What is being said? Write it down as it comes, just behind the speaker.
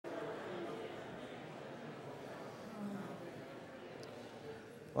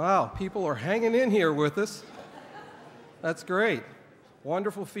Wow, people are hanging in here with us. That's great.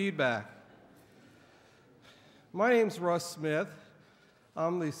 Wonderful feedback. My name's Russ Smith.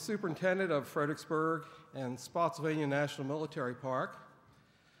 I'm the superintendent of Fredericksburg and Spotsylvania National Military Park.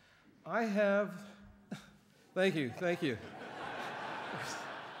 I have, thank you.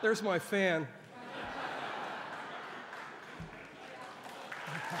 There's my fan.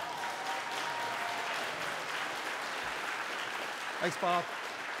 Thanks, Bob.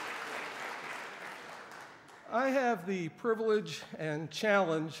 I have the privilege and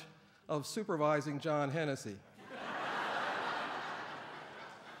challenge of supervising John Hennessy.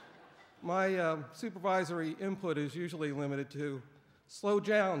 My supervisory input is usually limited to, slow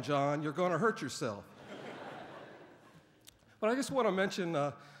down, John, you're going to hurt yourself. But I just want to mention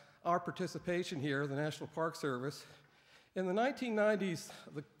our participation here, the National Park Service. In the 1990s,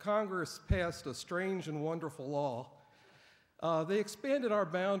 the Congress passed a strange and wonderful law. They expanded our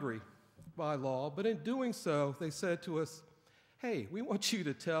boundary by law, but in doing so, they said to us, hey, we want you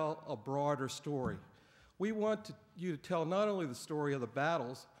to tell a broader story. We want you to tell not only the story of the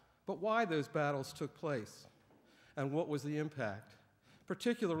battles, but why those battles took place and what was the impact.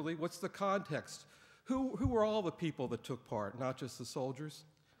 Particularly, what's the context? Who were all the people that took part, not just the soldiers?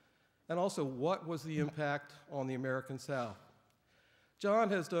 And also, what was the impact on the American South? John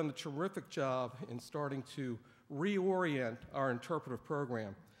has done a terrific job in starting to reorient our interpretive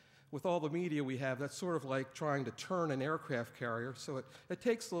program. With all the media we have, that's sort of like trying to turn an aircraft carrier, so it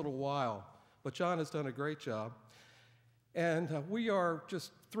takes a little while, but John has done a great job. And we are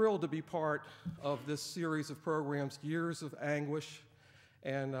just thrilled to be part of this series of programs, Years of Anguish,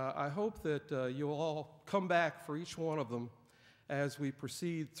 and I hope that you'll all come back for each one of them as we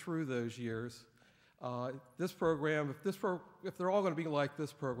proceed through those years. This program, if they're all going to be like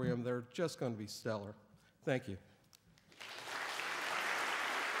this program, they're just going to be stellar. Thank you.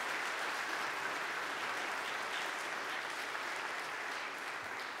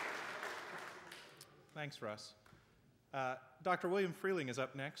 Thanks, Russ. Dr. William Freehling is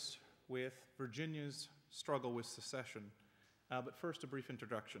up next with Virginia's struggle with secession. But first, a brief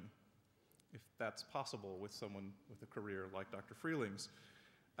introduction, if that's possible with someone with a career like Dr. Freehling's.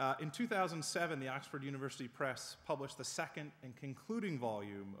 In 2007, the Oxford University Press published the second and concluding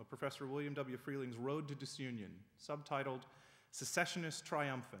volume of Professor William W. Freehling's Road to Disunion, subtitled Secessionists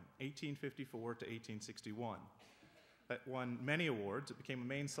Triumphant, 1854 to 1861. That won many awards. It became a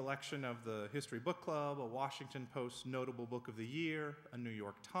main selection of the History Book Club, a Washington Post Notable Book of the Year, a New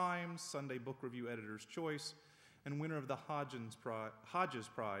York Times Sunday Book Review Editor's Choice, and winner of the Hodges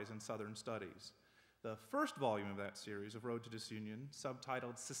Prize in Southern Studies. The first volume of that series of Road to Disunion,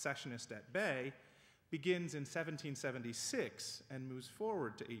 subtitled Secessionist at Bay, begins in 1776 and moves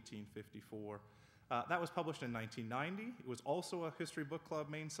forward to 1854. That was published in 1990. It was also a History Book Club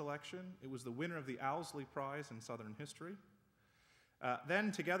main selection. It was the winner of the Owsley Prize in Southern History.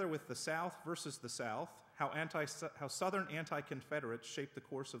 Then, together with The South versus the South, how Southern Anti-Confederates Shaped the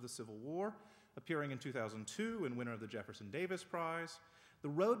Course of the Civil War, appearing in 2002 and winner of the Jefferson Davis Prize, The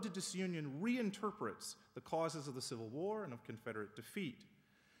Road to Disunion reinterprets the causes of the Civil War and of Confederate defeat.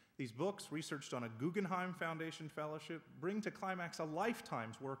 These books, researched on a Guggenheim Foundation Fellowship, bring to climax a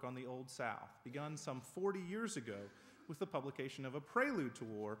lifetime's work on the Old South, begun some 40 years ago with the publication of A Prelude to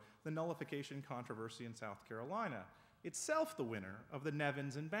War, the Nullification Controversy in South Carolina, itself the winner of the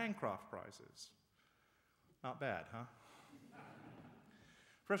Nevins and Bancroft Prizes. Not bad, huh?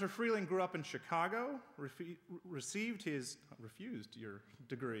 Professor Freehling grew up in Chicago, received his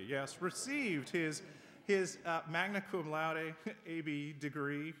magna cum laude AB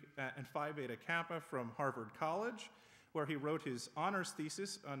degree and Phi Beta Kappa from Harvard College, where he wrote his honors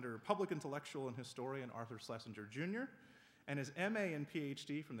thesis under public intellectual and historian Arthur Schlesinger Jr., and his MA and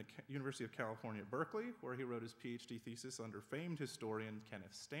PhD from the University of California, Berkeley, where he wrote his PhD thesis under famed historian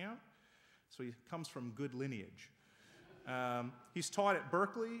Kenneth Stamp. So he comes from good lineage. He's taught at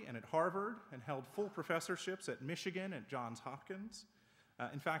Berkeley and at Harvard and held full professorships at Michigan and Johns Hopkins.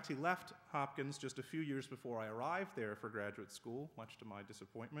 In fact, he left Hopkins just a few years before I arrived there for graduate school, much to my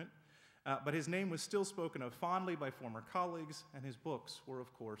disappointment. But his name was still spoken of fondly by former colleagues, and his books were,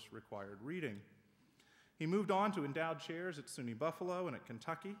 of course, required reading. He moved on to endowed chairs at SUNY Buffalo and at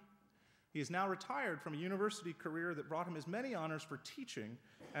Kentucky. He is now retired from a university career that brought him as many honors for teaching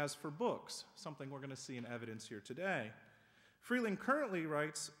as for books, something we're going to see in evidence here today. Freehling currently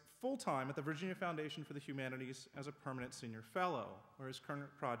writes full-time at the Virginia Foundation for the Humanities as a permanent senior fellow, where his current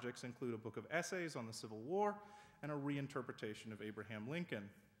projects include a book of essays on the Civil War and a reinterpretation of Abraham Lincoln.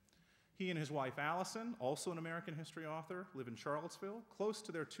 He and his wife Allison, also an American history author, live in Charlottesville, close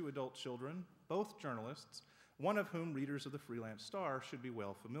to their 2 adult children, both journalists, one of whom readers of the Freelance Star should be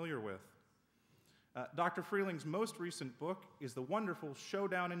well familiar with. Dr. Freehling's most recent book is the wonderful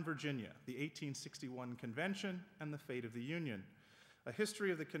Showdown in Virginia, the 1861 Convention and the Fate of the Union, a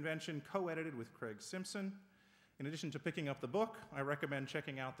history of the convention co-edited with Craig Simpson. In addition to picking up the book, I recommend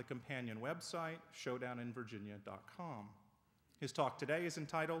checking out the companion website, showdowninvirginia.com. His talk today is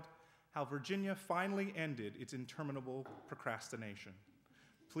entitled, How Virginia Finally Ended Its Interminable Procrastination.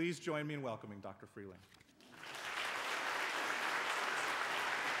 Please join me in welcoming Dr. Freehling.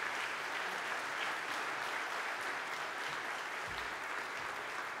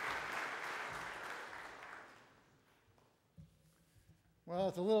 Well,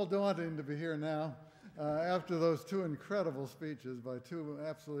 it's a little daunting to be here now after those two incredible speeches by two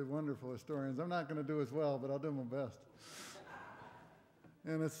absolutely wonderful historians. I'm not going to do as well, but I'll do my best.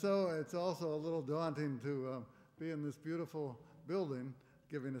 And it's also a little daunting to be in this beautiful building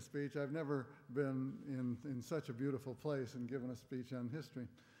giving a speech. I've never been in such a beautiful place and given a speech on history.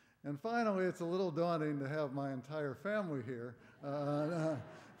 And finally, it's a little daunting to have my entire family here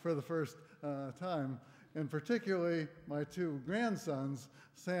for the first time, and particularly my two grandsons,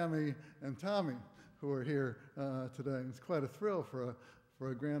 Sammy and Tommy, who are here today. It's quite a thrill for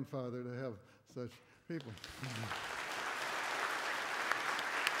a grandfather to have such people.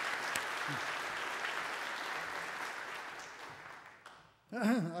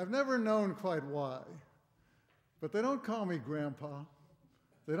 I've never known quite why, but they don't call me Grandpa.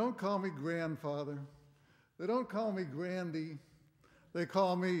 They don't call me Grandfather. They don't call me Grandy. They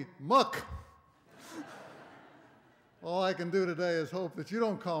call me Muck. All I can do today is hope that you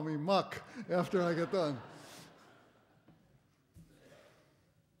don't call me Muck after I get done.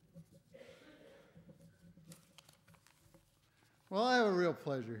 Well, I have a real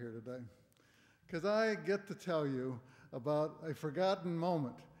pleasure here today because I get to tell you about a forgotten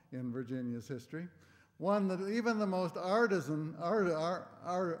moment in Virginia's history, one that even the most ardent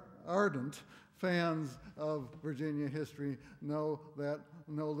fans of Virginia history know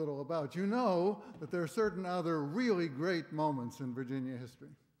little about. You know that there are certain other really great moments in Virginia history.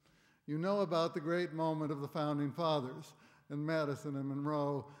 You know about the great moment of the Founding Fathers, and Madison and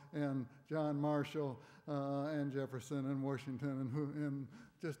Monroe and John Marshall and Jefferson and Washington and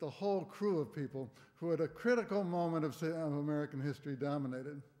just a whole crew of people who at a critical moment of American history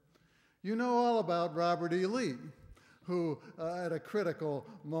dominated. You know all about Robert E. Lee, who at a critical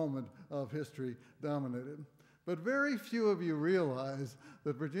moment of history dominated. But very few of you realize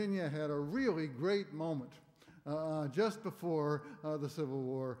that Virginia had a really great moment just before the Civil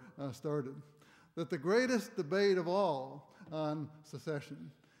War started. That the greatest debate of all on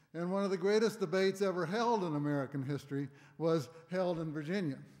secession, and one of the greatest debates ever held in American history, was held in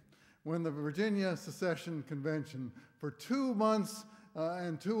Virginia, when the Virginia Secession Convention, for 2 months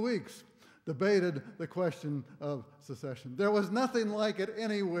and 2 weeks, debated the question of secession. There was nothing like it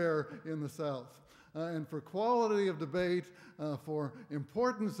anywhere in the South. And for quality of debate, for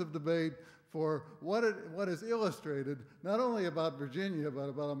importance of debate, for what is illustrated, not only about Virginia, but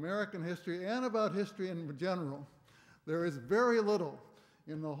about American history and about history in general, there is very little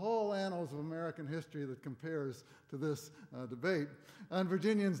in the whole annals of American history that compares to this debate. And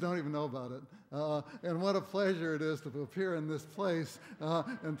Virginians don't even know about it. And what a pleasure it is to appear in this place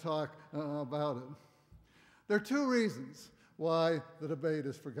and talk about it. There are two reasons why the debate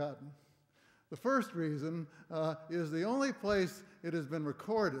is forgotten. The first reason is the only place it has been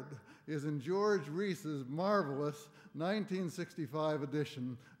recorded is in George Reese's marvelous 1965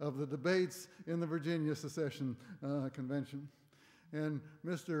 edition of the debates in the Virginia Secession Convention. And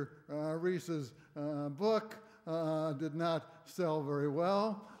Mr. Reese's book did not sell very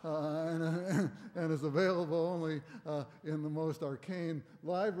well and is available only in the most arcane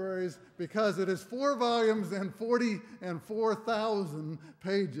libraries because it is 4 volumes and 4,000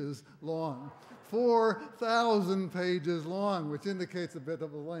 pages long. 4,000 pages long, which indicates a bit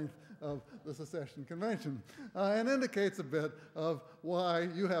of the length of the Secession Convention and indicates a bit of why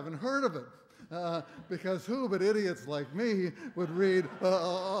you haven't heard of it. Because who but idiots like me would read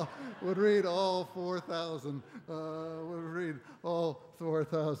all 4,000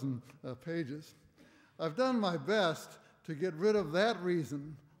 pages? I've done my best to get rid of that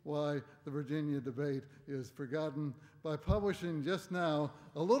reason why the Virginia debate is forgotten by publishing just now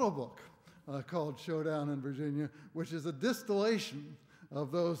a little book called Showdown in Virginia, which is a distillation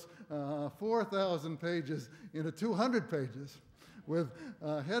of those 4,000 pages into 200 pages. With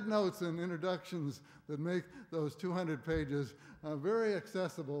headnotes and introductions that make those 200 pages very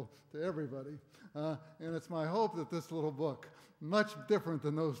accessible to everybody. And it's my hope that this little book, much different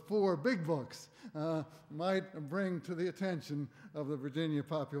than those 4 big books, might bring to the attention of the Virginia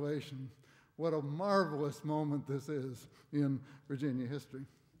population what a marvelous moment this is in Virginia history.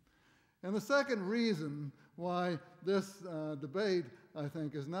 And the second reason why this debate, I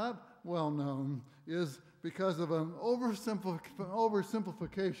think, is not well known is because of an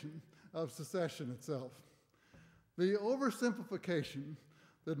oversimplification of secession itself. The oversimplification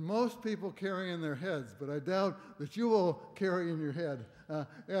that most people carry in their heads, but I doubt that you will carry in your head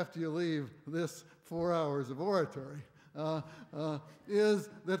after you leave this 4 hours of oratory, is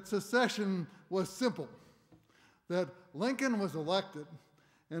that secession was simple, that Lincoln was elected,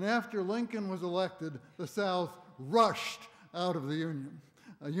 and after Lincoln was elected, the South rushed out of the Union,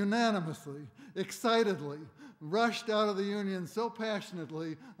 unanimously, excitedly, rushed out of the Union so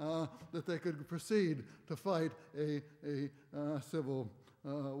passionately that they could proceed to fight a civil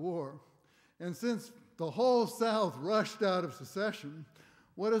war. And since the whole South rushed out of secession,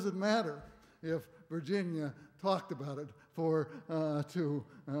 what does it matter if Virginia talked about it for 2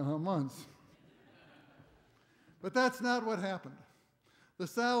 months? But that's not what happened. The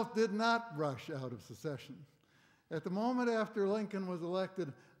South did not rush out of secession. At the moment after Lincoln was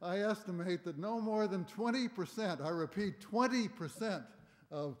elected, I estimate that no more than 20%, I repeat, 20%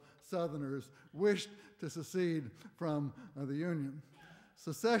 of Southerners wished to secede from the Union.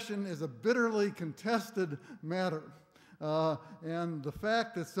 Secession is a bitterly contested matter, and the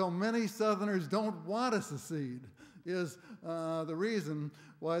fact that so many Southerners don't want to secede is the reason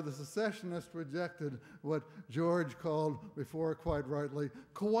why the secessionists rejected what George called, before quite rightly,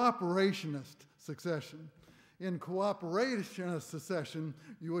 cooperationist secession. In cooperationist secession,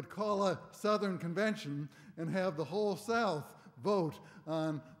 you would call a Southern convention and have the whole South vote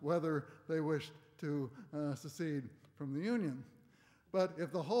on whether they wished to secede from the Union. But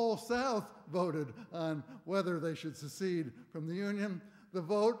if the whole South voted on whether they should secede from the Union, the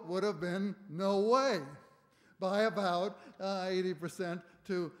vote would have been no way, by about 80%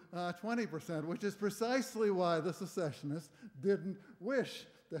 to 20%, which is precisely why the secessionists didn't wish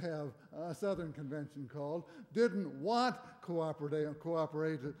to have a Southern convention called, didn't want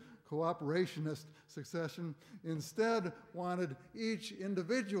cooperationist succession, instead wanted each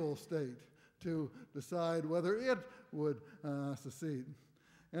individual state to decide whether it would secede.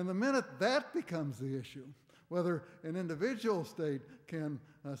 And the minute that becomes the issue, whether an individual state can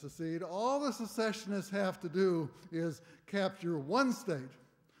secede, all the secessionists have to do is capture one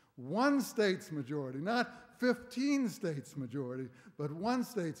state's majority, not 15 states majority, but one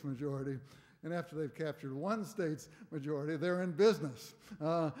state's majority. And after they've captured one state's majority, they're in business.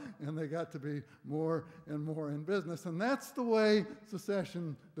 And they got to be more and more in business. And that's the way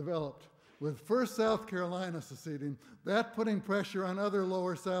secession developed, with first South Carolina seceding, that putting pressure on other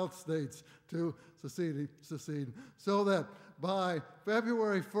lower South states to secede, so that by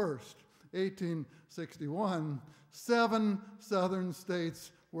February 1st, 1861, 7 Southern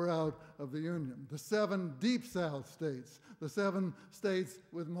states were out of the Union. The 7 Deep South states, the 7 states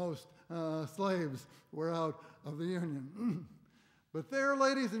with most slaves, were out of the Union. But there,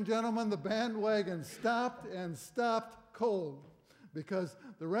 ladies and gentlemen, the bandwagon stopped, and stopped cold, because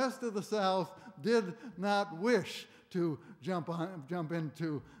the rest of the South did not wish to jump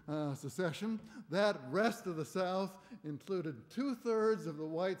into secession. That rest of the South included 2/3 of the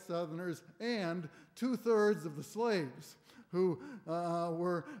white Southerners and 2/3 of the slaves, who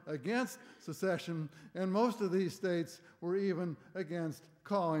were against secession, and most of these states were even against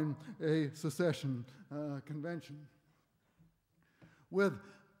calling a secession convention. With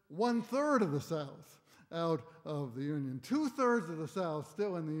 1/3 of the South out of the Union, 2/3 of the South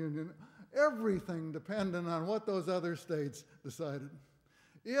still in the Union, everything dependent on what those other states decided.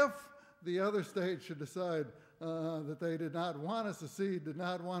 If the other states should decide that they did not want to secede, did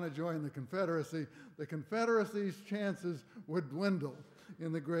not want to join the Confederacy's chances would dwindle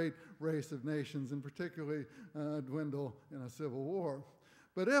in the great race of nations, and particularly dwindle in a civil war.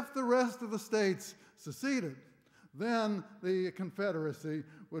 But if the rest of the states seceded, then the Confederacy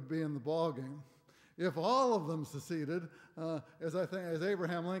would be in the ballgame. If all of them seceded, as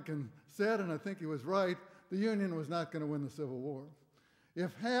Abraham Lincoln said, and I think he was right, the Union was not going to win the Civil War.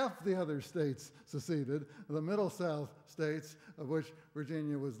 If half the other states seceded, the Middle South states, of which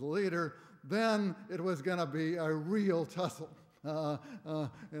Virginia was the leader, then it was going to be a real tussle. And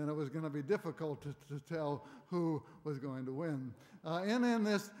it was going to be difficult to tell who was going to win. And in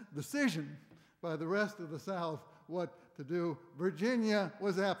this decision by the rest of the South what to do, Virginia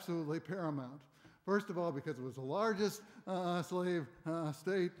was absolutely paramount. First of all, because it was the largest slave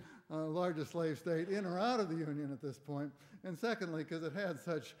state in or out of the Union at this point, and secondly, because it had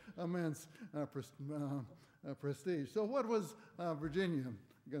such immense prestige. So what was Virginia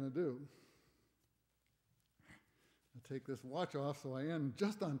going to do? to take this watch off so I end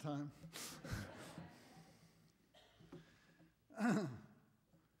just on time.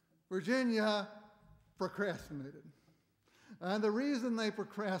 Virginia procrastinated. And the reason they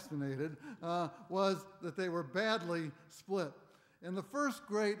procrastinated was that they were badly split. And the first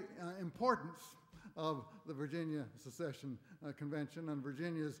great importance of the Virginia Secession Convention and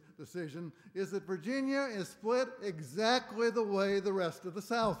Virginia's decision is that Virginia is split exactly the way the rest of the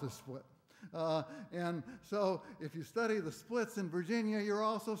South is split. And so if you study the splits in Virginia, you're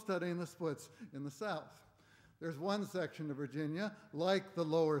also studying the splits in the South. There's one section of Virginia, like the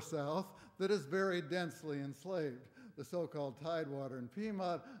lower South, that is very densely enslaved, the so-called Tidewater and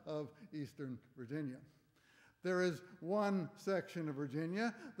Piedmont of eastern Virginia. There is one section of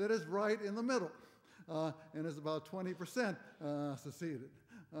Virginia that is right in the middle and is about 20% seceded,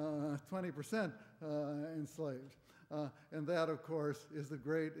 20% enslaved. And that, of course, is the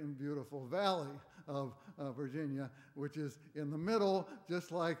great and beautiful valley of Virginia, which is in the middle,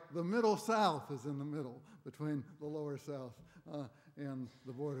 just like the Middle South is in the middle between the lower South and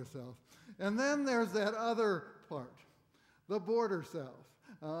the border South. And then there's that other part, the border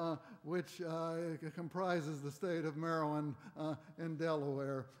South, which comprises the state of Maryland and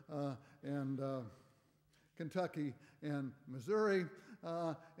Delaware and Kentucky and Missouri.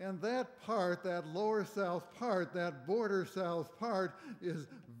 And that part, that lower South part, that border South part, is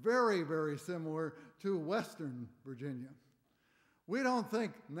very, very similar to Western Virginia. We don't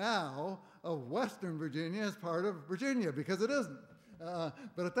think now of Western Virginia as part of Virginia, because it isn't.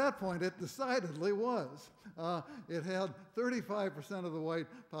 But at that point, it decidedly was. It had 35% of the white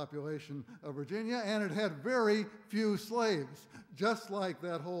population of Virginia, and it had very few slaves, just like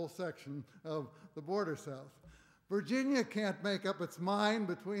that whole section of the border South. Virginia can't make up its mind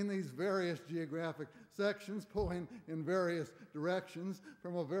between these various geographic sections, pulling in various directions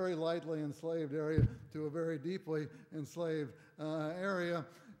from a very lightly enslaved area to a very deeply enslaved area,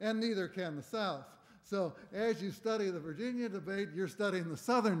 and neither can the South. So as you study the Virginia debate, you're studying the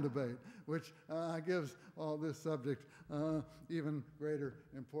Southern debate, which gives all this subject even greater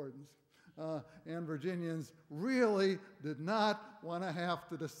importance. And Virginians really did not want to have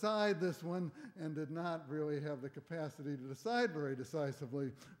to decide this one, and did not really have the capacity to decide very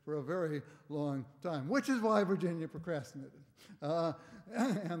decisively for a very long time, which is why Virginia procrastinated.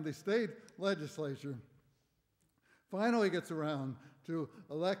 And the state legislature finally gets around to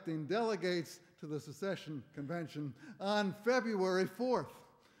electing delegates to the secession convention on February 4th.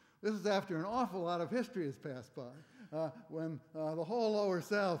 This is after an awful lot of history has passed by, when the whole lower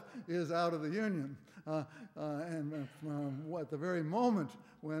South is out of the Union. And at the very moment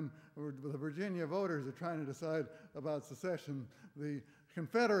when the Virginia voters are trying to decide about secession, the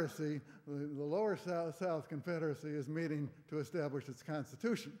Confederacy, the lower South Confederacy, is meeting to establish its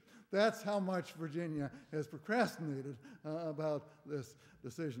constitution. That's how much Virginia has procrastinated about this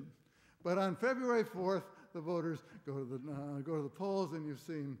decision. But on February 4th, the voters go to the polls, and you've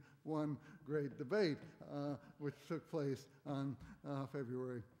seen one great debate which took place on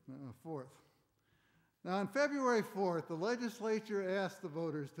February 4th. Now, on February 4th, the legislature asked the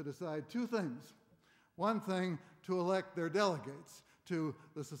voters to decide two things. One thing, to elect their delegates to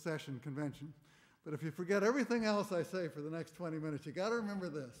the secession convention. But if you forget everything else I say for the next 20 minutes, you got to remember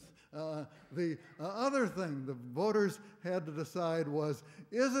this. The other thing the voters had to decide was,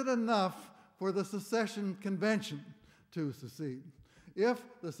 is it enough for the secession convention to secede? If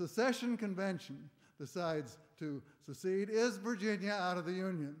the secession convention decides to secede, is Virginia out of the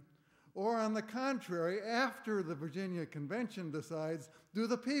Union? Or on the contrary, after the Virginia convention decides, do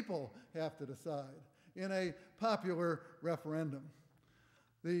the people have to decide in a popular referendum?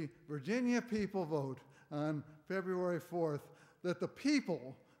 The Virginia people vote on February 4th that the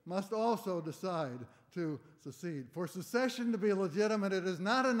people must also decide to secede. For secession to be legitimate, it is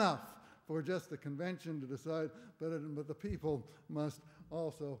not enough for just the convention to decide, but the people must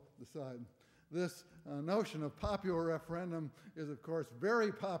also decide. This notion of popular referendum is, of course,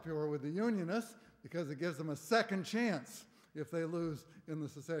 very popular with the Unionists, because it gives them a second chance if they lose in the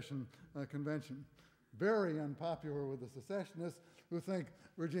secession convention. Very unpopular with the secessionists, who think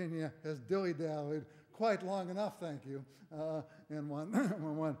Virginia has dilly-dallied quite long enough, thank you, and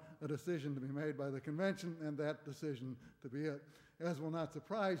want a decision to be made by the convention, and that decision to be it. As will not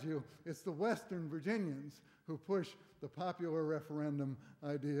surprise you, it's the Western Virginians who push the popular referendum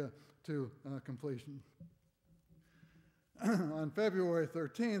idea to completion. On February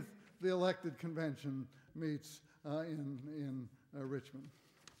 13th, the elected convention meets in Richmond.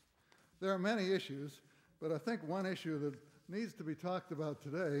 There are many issues, but I think one issue that needs to be talked about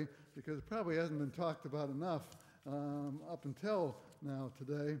today, because it probably hasn't been talked about enough up until now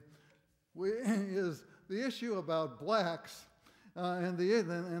today, is the issue about blacks and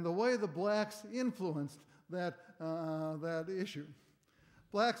the way the blacks influenced that issue.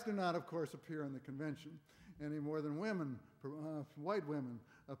 Blacks do not, of course, appear in the convention any more than women, white women,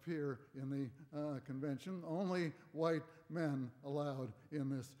 appear in the convention. Only white men allowed in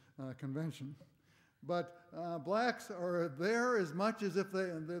this convention. But blacks are there as much as if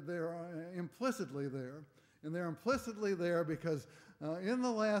they're implicitly there. And they're implicitly there because in the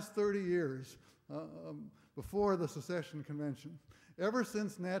last 30 years, before the secession convention, ever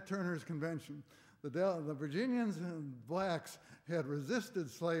since Nat Turner's convention, the Virginians and blacks had resisted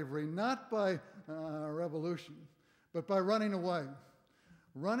slavery not by revolution, but by running away.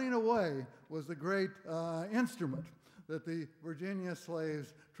 Running away was the great instrument that the Virginia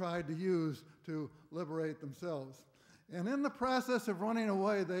slaves tried to use to liberate themselves. And in the process of running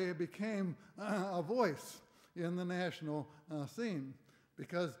away, they became a voice in the national scene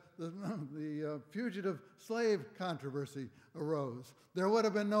because the fugitive slave controversy arose. There would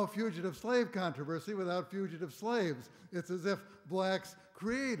have been no fugitive slave controversy without fugitive slaves. It's as if blacks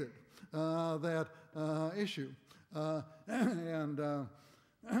created that issue.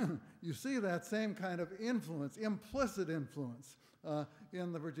 You see that same kind of influence, implicit influence,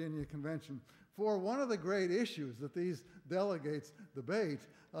 in the Virginia Convention. For one of the great issues that these delegates debate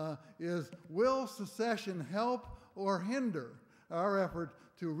is, will secession help or hinder our effort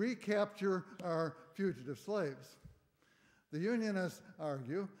to recapture our fugitive slaves? The Unionists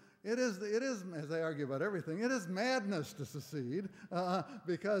argue, it is, as they argue about everything, it is madness to secede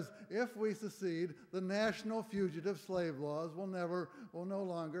because if we secede, the national fugitive slave laws will no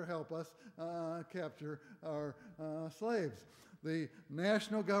longer help us capture our slaves. The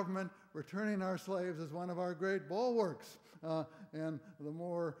national government returning our slaves is one of our great bulwarks. And the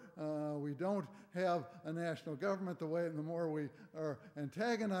more we don't have a national government, the more we are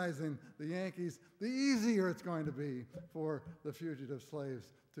antagonizing the Yankees, the easier it's going to be for the fugitive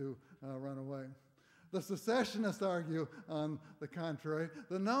slaves to run away. The secessionists argue, on the contrary,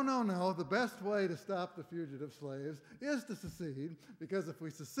 that no, the best way to stop the fugitive slaves is to secede, because if we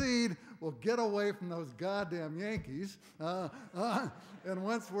secede, we'll get away from those goddamn Yankees, and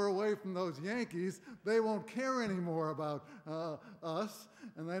once we're away from those Yankees, they won't care anymore about us,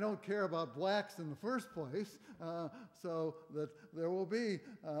 and they don't care about blacks in the first place, so that there will be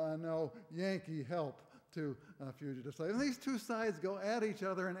no Yankee help to fugitive slaves. And these two sides go at each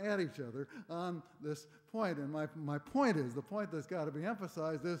other and at each other on this point. And my point is, the point that's got to be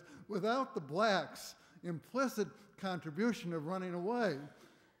emphasized is, without the blacks' implicit contribution of running away,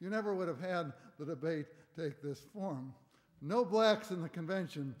 you never would have had the debate take this form. No blacks in the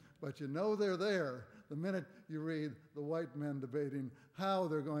convention, but you know they're there the minute you read the white men debating how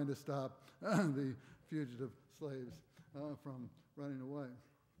they're going to stop the fugitive slaves from running away.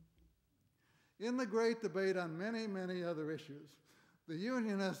 In the great debate on many, many other issues, the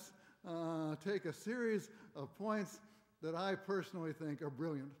Unionists take a series of points that I personally think are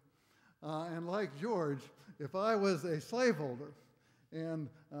brilliant. And like George, if I was a slaveholder, and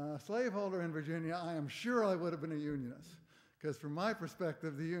a slaveholder in Virginia, I am sure I would have been a Unionist, because from my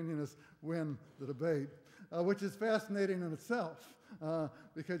perspective, the Unionists win the debate, which is fascinating in itself.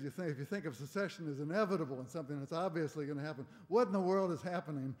 Because if you think of secession as inevitable and something that's obviously going to happen, what in the world is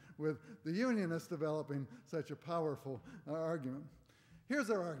happening with the Unionists developing such a powerful argument? Here's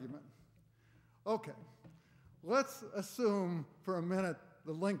our argument. Okay, let's assume for a minute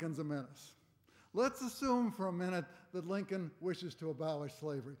that Lincoln's a menace. Let's assume for a minute that Lincoln wishes to abolish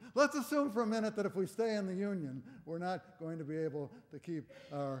slavery. Let's assume for a minute that if we stay in the Union, we're not going to be able to keep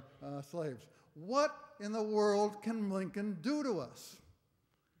our slaves. What in the world can Lincoln do to us?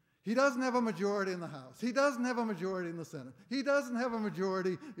 He doesn't have a majority in the House. He doesn't have a majority in the Senate. He doesn't have a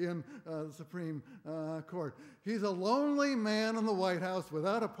majority in the Supreme Court. He's a lonely man in the White House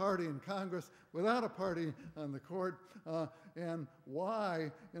without a party in Congress, without a party on the court. And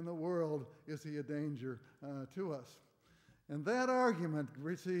why in the world is he a danger to us? And that argument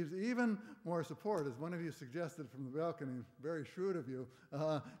receives even more support, as one of you suggested from the balcony, very shrewd of you,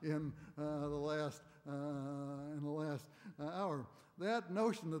 in the last hour. That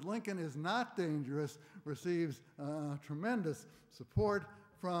notion that Lincoln is not dangerous receives tremendous support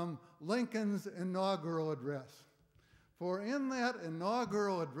from Lincoln's inaugural address. For in that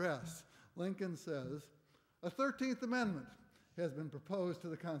inaugural address, Lincoln says, a 13th Amendment has been proposed to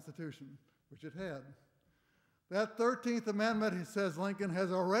the Constitution, which it had. That 13th Amendment, he says, Lincoln,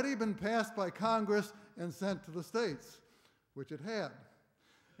 has already been passed by Congress and sent to the states, which it had.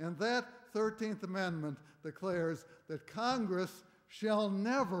 And that 13th Amendment declares that Congress shall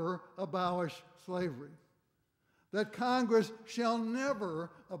never abolish slavery. that Congress shall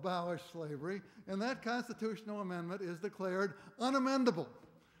never abolish slavery, and that constitutional amendment is declared unamendable.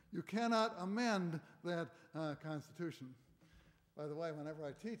 You cannot amend that Constitution. By the way, whenever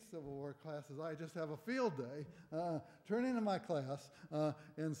I teach Civil War classes, I just have a field day turning to my class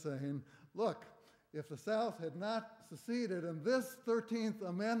and saying, look, if the South had not seceded and this 13th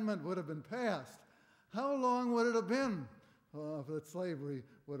Amendment would have been passed, how long would it have been that slavery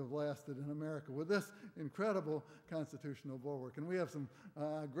would have lasted in America with this incredible constitutional bulwark? And we have some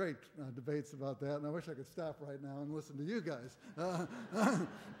great debates about that, and I wish I could stop right now and listen to you guys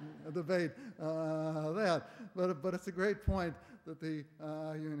debate that. But it's a great point that the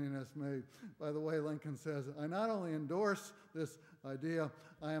Unionists made. By the way, Lincoln says, I not only endorse this idea,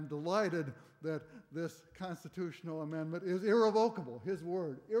 I am delighted that this constitutional amendment is irrevocable. His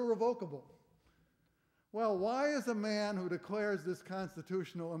word, irrevocable. Well, why is a man who declares this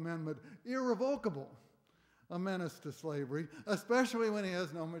constitutional amendment irrevocable a menace to slavery, especially when he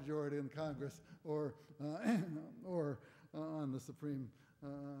has no majority in Congress or on the Supreme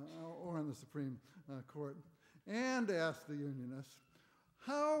Court? And asked the Unionists,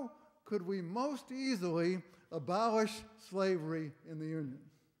 how could we most easily abolish slavery in the Union?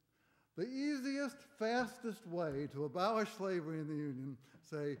 The easiest, fastest way to abolish slavery in the Union,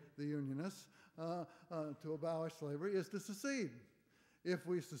 say the Unionists, to abolish slavery is to secede. If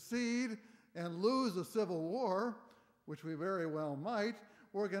we secede and lose a civil war, which we very well might,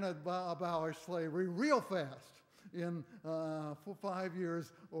 we're going to abolish slavery real fast in 5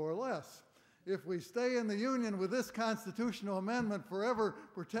 years or less. If we stay in the Union with this constitutional amendment forever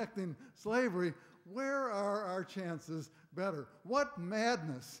protecting slavery, where are our chances better? What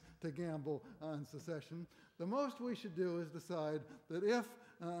madness to gamble on secession. The most we should do is decide that if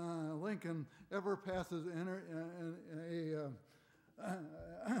Lincoln ever passes an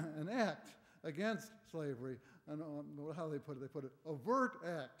act against slavery, how they put it, overt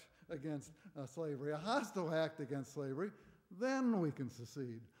act against slavery, a hostile act against slavery, then we can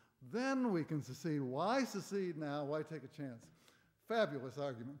secede. Then we can secede. Why secede now? Why take a chance? Fabulous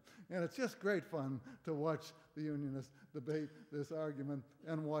argument. And it's just great fun to watch the Unionists debate this argument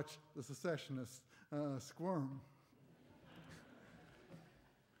and watch the secessionists squirm.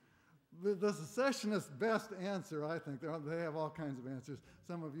 The secessionists' best answer, I think, they have all kinds of answers.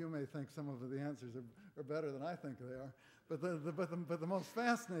 Some of you may think some of the answers are better than I think they are. But the most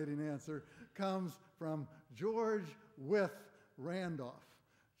fascinating answer comes from George Wythe Randolph.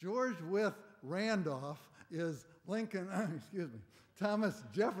 George Wythe Randolph is Thomas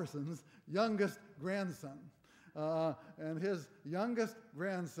Jefferson's youngest grandson. And his youngest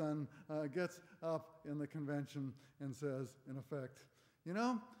grandson gets up in the convention and says, in effect, you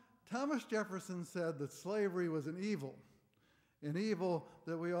know, Thomas Jefferson said that slavery was an evil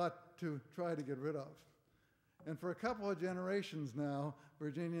that we ought to try to get rid of. And for a couple of generations now,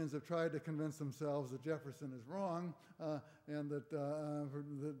 Virginians have tried to convince themselves that Jefferson is wrong and that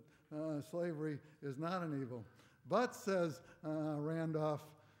slavery is not an evil. But, says Randolph,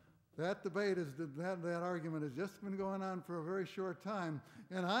 that argument has just been going on for a very short time,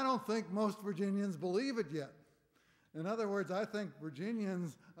 and I don't think most Virginians believe it yet. In other words, I think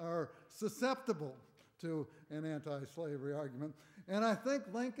Virginians are susceptible to an anti-slavery argument, and I think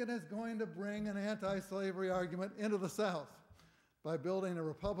Lincoln is going to bring an anti-slavery argument into the South by building a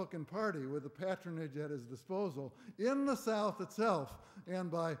Republican Party with the patronage at his disposal in the South itself,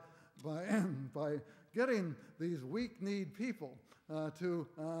 and by getting these weak-kneed people to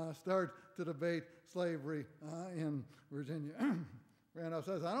start to debate slavery in Virginia. Randolph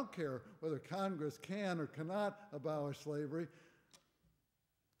says, I don't care whether Congress can or cannot abolish slavery.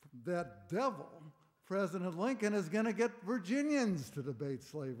 That devil, President Lincoln, is going to get Virginians to debate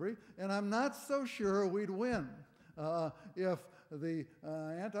slavery, and I'm not so sure we'd win if the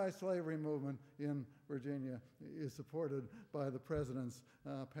anti-slavery movement in Virginia is supported by the president's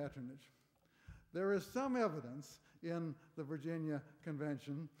patronage. There is some evidence in the Virginia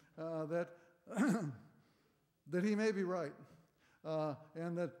Convention that he may be right,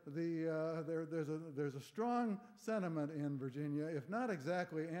 and that there's a strong sentiment in Virginia, if not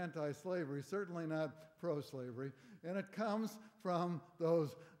exactly anti-slavery, certainly not pro-slavery, and it comes from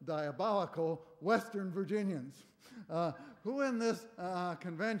those diabolical Western Virginians who in this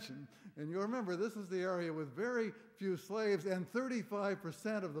convention, and you remember this is the area with very few slaves and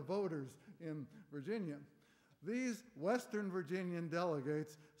 35% of the voters in Virginia. These Western Virginian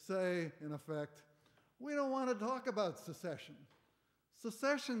delegates say, in effect, we don't want to talk about secession.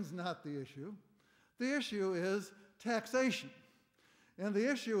 Secession's not the issue. The issue is taxation. And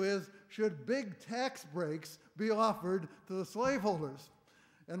the issue is, should big tax breaks be offered to the slaveholders?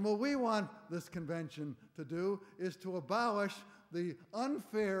 And what we want this convention to do is to abolish the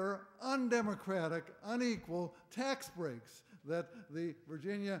unfair, undemocratic, unequal tax breaks that the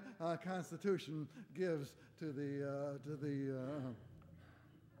Virginia Constitution gives to the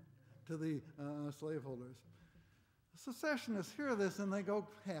slaveholders. Secessionists hear this and they go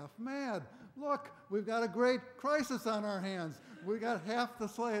half mad. Look, we've got a great crisis on our hands. We got half the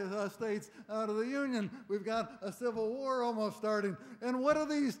states out of the Union. We've got a civil war almost starting. And what do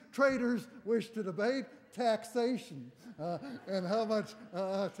these traitors wish to debate? Taxation and how much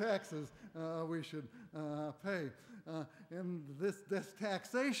taxes we should pay. And this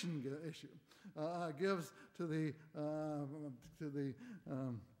taxation issue gives to the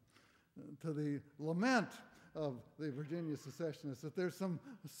lament of the Virginia secessionists that there's some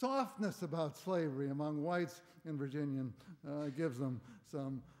softness about slavery among whites in Virginia, gives them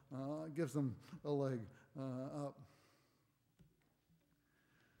a leg up.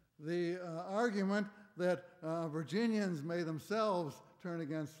 The argument that Virginians may themselves turn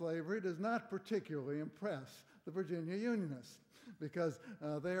against slavery does not particularly impress the Virginia Unionists, because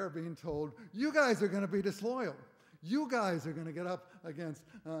they are being told, you guys are going to be disloyal. You guys are going to get up against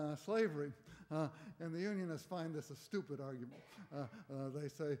slavery. And the Unionists find this a stupid argument. They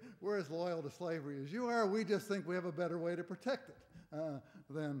say, we're as loyal to slavery as you are. We just think we have a better way to protect it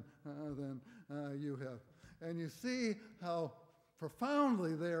than you have. And you see how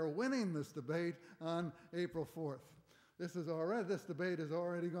profoundly they are winning this debate on April 4th. This debate has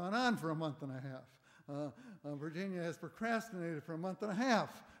already gone on for a month and a half. Virginia has procrastinated for a month and a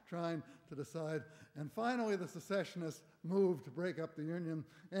half trying to decide. And finally, the secessionists move to break up the Union,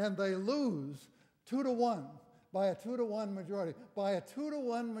 and they lose 2-1 by a 2-1 majority. By a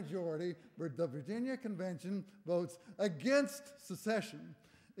 2-1 majority, the Virginia Convention votes against secession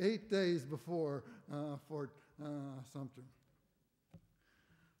 8 days before Fort Sumter.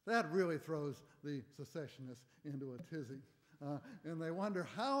 That really throws the secessionists into a tizzy. And they wonder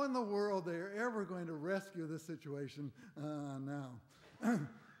how in the world they are ever going to rescue this situation now. And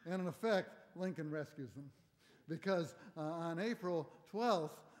in effect, Lincoln rescues them. Because on April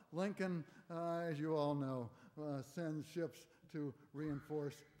 12th, Lincoln, as you all know, sends ships to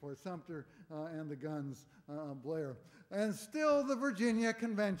reinforce Fort Sumter and the guns blare. And still the Virginia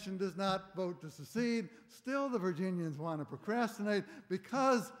Convention does not vote to secede. Still the Virginians want to procrastinate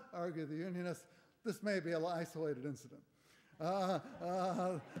because, argue the Unionists, this may be an isolated incident.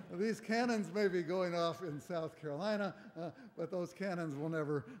 These cannons may be going off in South Carolina, but those cannons will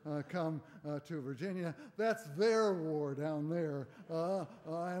never come to Virginia. That's their war down there,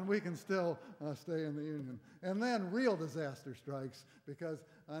 and we can still stay in the Union. And then real disaster strikes, because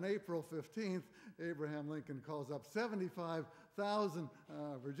on April 15th, Abraham Lincoln calls up 75,000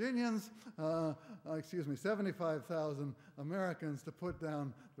 75,000 Americans to put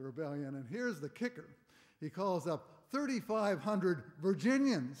down the rebellion. And here's the kicker. He calls up 3,500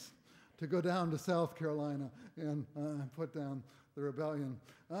 Virginians to go down to South Carolina and put down the rebellion.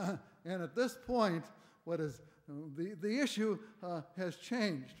 And at this point, the issue has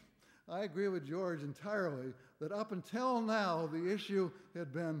changed. I agree with George entirely that up until now, the issue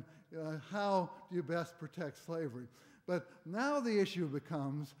had been how do you best protect slavery? But now the issue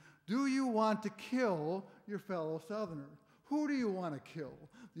becomes, do you want to kill your fellow Southerners? Who do you want to kill?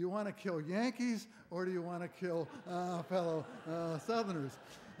 Do you want to kill Yankees or do you want to kill fellow Southerners?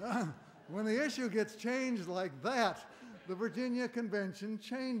 When the issue gets changed like that, the Virginia Convention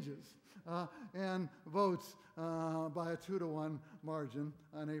changes and votes by a 2-1 margin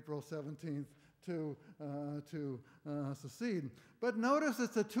on April 17th to secede. But notice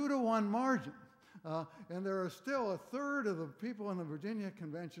it's a 2-1 margin. And there are still a third of the people in the Virginia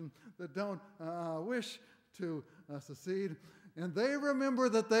Convention that don't wish to secede. And they remember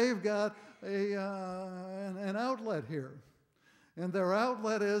that they've got an outlet here. And their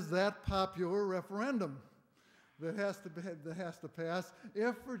outlet is that popular referendum that has to pass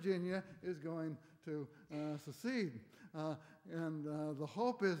if Virginia is going to secede. And the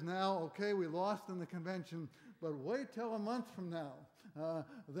hope is now, okay, we lost in the convention, but wait till a month from now.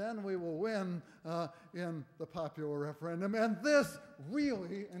 Then we will win in the popular referendum. And this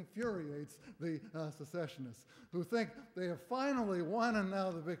really infuriates the secessionists, who think they have finally won, and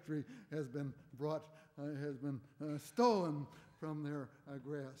now the victory has been stolen from their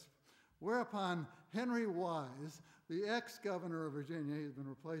grasp. Whereupon Henry Wise, the ex-governor of Virginia, he's been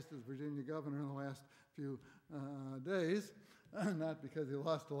replaced as Virginia governor in the last few days, not because he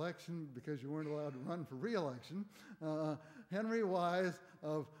lost election, because you weren't allowed to run for re-election. Henry Wise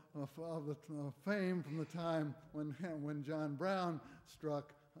of the fame from the time when John Brown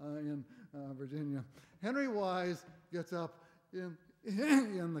struck in Virginia. Henry Wise gets up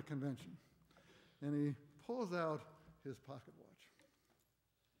in the convention. And he pulls out his pocket watch,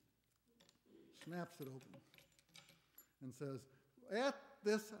 snaps it open, and says, "At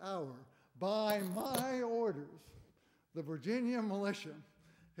this hour, by my orders, the Virginia militia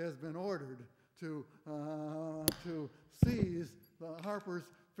has been ordered to seize the Harper's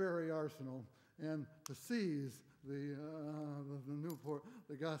Ferry Arsenal and to seize the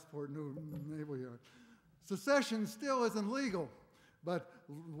Gosport Naval Yard. Secession still isn't legal, but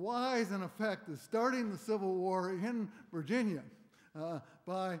Wise, in effect, is starting the Civil War in Virginia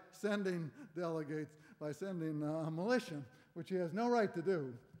by sending delegates, by sending a militia, which he has no right to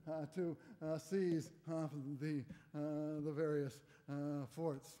do, to seize the various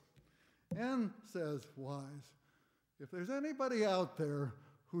forts." And says Wise, "If there's anybody out there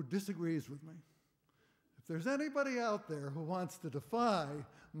who disagrees with me, if there's anybody out there who wants to defy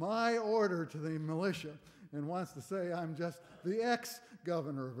my order to the militia and wants to say I'm just the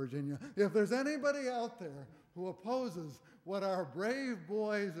ex-governor of Virginia, if there's anybody out there who opposes what our brave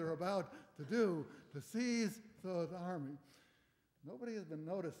boys are about to do to seize the army," nobody has been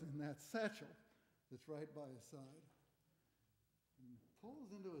noticing that satchel that's right by his side. And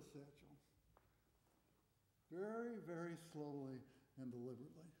pulls into his satchel very, very slowly and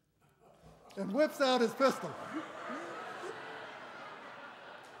deliberately and whips out his pistol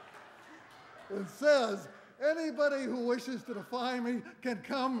and says, "Anybody who wishes to defy me can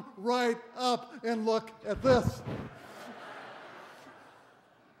come right up and look at this."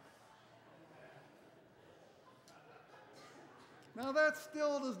 Now that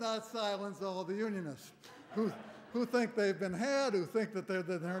still does not silence all the Unionists who think they've been had, who think that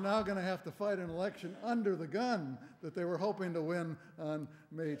they're now going to have to fight an election under the gun that they were hoping to win on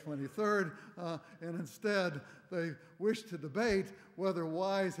May 23rd, and instead they wish to debate whether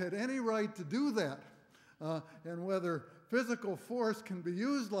Wise had any right to do that, and whether physical force can be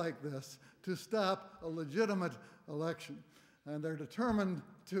used like this to stop a legitimate election. And they're determined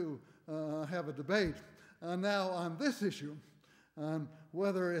to have a debate now on this issue, on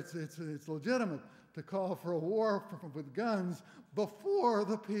whether it's legitimate to call for a war with guns before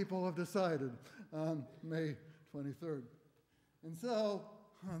the people have decided on May 23rd. And so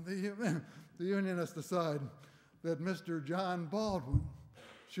the Unionists decide that Mr. John Baldwin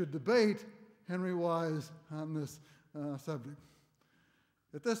should debate Henry Wise on this subject.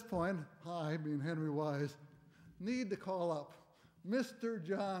 At this point, I, being Henry Wise, need to call up Mr.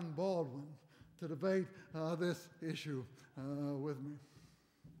 John Baldwin to debate this issue with me.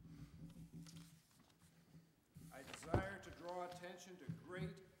 I desire to draw attention to great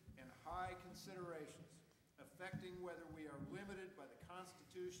and high considerations affecting whether we are limited by the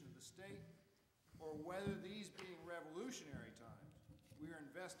Constitution of the state or whether, these being revolutionary times, we are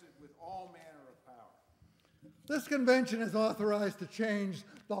invested with all manner of power. This convention is authorized to change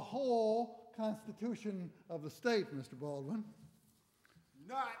the whole Constitution of the state, Mr. Baldwin.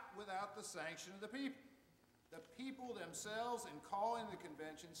 Not without the sanction of the people. The people themselves, in calling the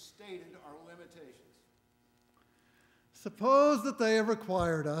convention, stated our limitations. Suppose that they have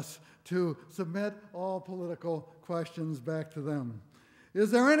required us to submit all political questions back to them.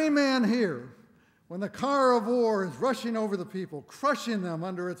 Is there any man here, when the car of war is rushing over the people, crushing them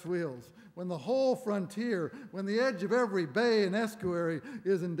under its wheels, when the whole frontier, when the edge of every bay and estuary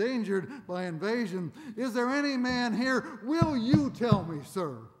is endangered by invasion, is there any man here, will you tell me,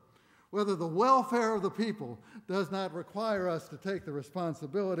 sir, whether the welfare of the people does not require us to take the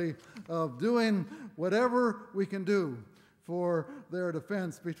responsibility of doing whatever we can do for their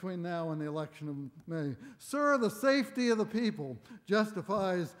defense between now and the election of May? Sir, the safety of the people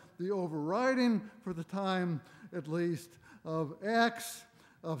justifies the overriding, for the time at least, of acts,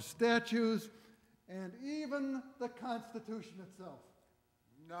 of statutes, and even the Constitution itself.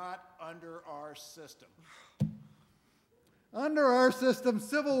 Not under our system. Under our system,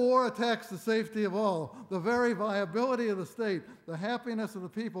 civil war attacks the safety of all, the very viability of the state, the happiness of the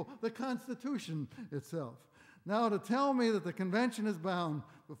people, the Constitution itself. Now, to tell me that the convention is bound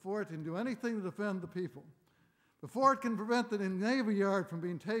before it can do anything to defend the people, before it can prevent the Navy Yard from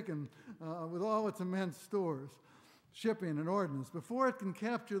being taken with all its immense stores, shipping and ordnance, before it can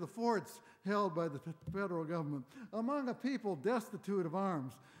capture the forts held by the federal government, among a people destitute of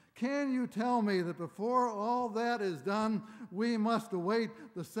arms, can you tell me that before all that is done, we must await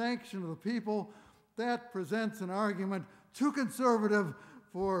the sanction of the people? That presents an argument too conservative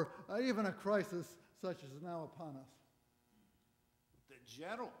for even a crisis such as is now upon us. The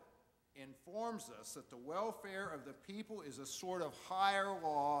general informs us that the welfare of the people is a sort of higher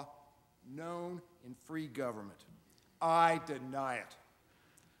law known in free government. I deny it.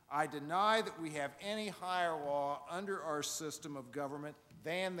 I deny that we have any higher law under our system of government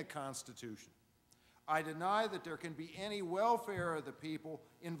than the Constitution. I deny that there can be any welfare of the people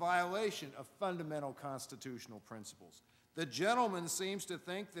in violation of fundamental constitutional principles. The gentleman seems to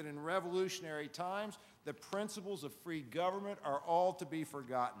think that in revolutionary times, the principles of free government are all to be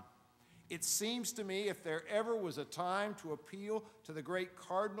forgotten. It seems to me if there ever was a time to appeal to the great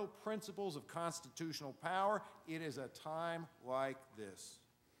cardinal principles of constitutional power, it is a time like this.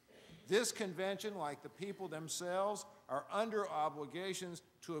 This convention, like the people themselves, are under obligations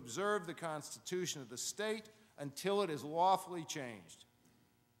to observe the Constitution of the state until it is lawfully changed.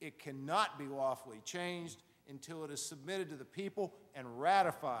 It cannot be lawfully changed until it is submitted to the people and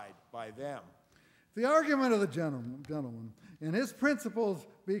ratified by them. The argument of the gentleman and his principles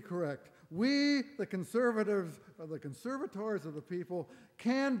be correct. We, the conservatives, or the conservators of the people,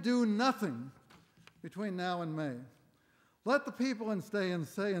 can do nothing between now and May. Let the people say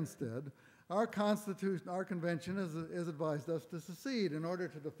instead, our Constitution, our convention has advised us to secede. In order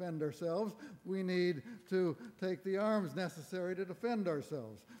to defend ourselves, we need to take the arms necessary to defend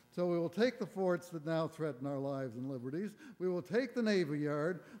ourselves. So we will take the forts that now threaten our lives and liberties. We will take the Navy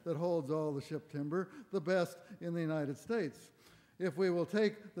Yard that holds all the ship timber, the best in the United States. If we will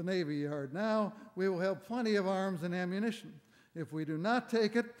take the Navy Yard now, we will have plenty of arms and ammunition. If we do not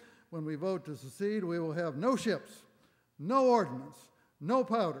take it, when we vote to secede, we will have no ships, no ordnance, no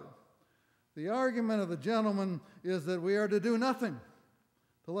powder. The argument of the gentleman is that we are to do nothing,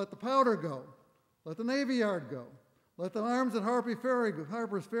 to let the powder go, let the Navy Yard go, let the arms at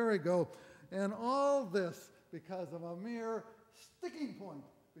Harper's Ferry go, and all this because of a mere sticking point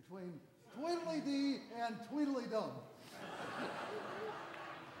between Tweedledee and Tweedledum.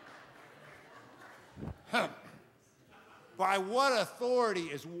 By what authority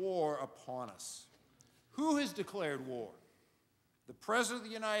is war upon us? Who has declared war? The President of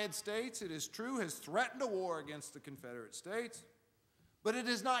the United States, it is true, has threatened a war against the Confederate States, but it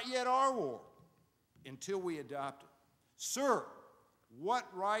is not yet our war until we adopt it. Sir, what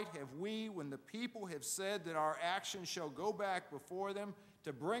right have we, when the people have said that our actions shall go back before them,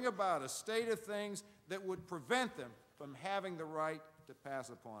 to bring about a state of things that would prevent them from having the right to pass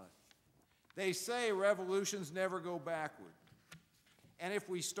upon it? They say revolutions never go backward. And if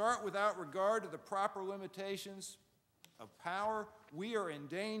we start without regard to the proper limitations of power, we are in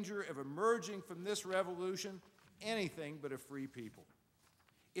danger of emerging from this revolution anything but a free people.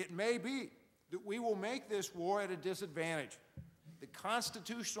 It may be that we will make this war at a disadvantage. The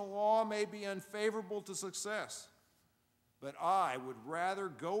constitutional law may be unfavorable to success, but I would rather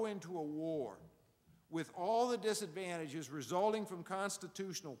go into a war with all the disadvantages resulting from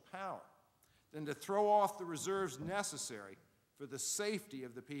constitutional power than to throw off the reserves necessary for the safety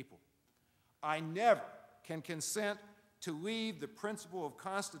of the people. I never can consent to leave the principle of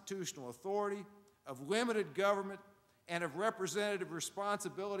constitutional authority, of limited government, and of representative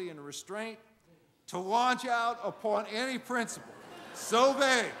responsibility and restraint to launch out upon any principle so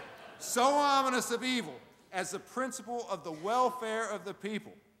vague, so ominous of evil as the principle of the welfare of the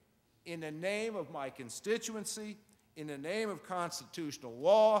people. In the name of my constituency, in the name of constitutional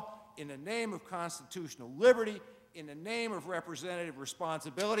law, in the name of constitutional liberty, in the name of representative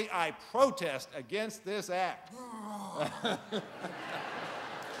responsibility, I protest against this act.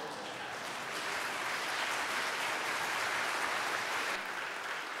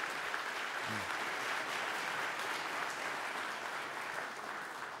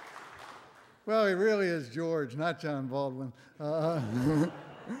 Well, he really is George, not John Baldwin. And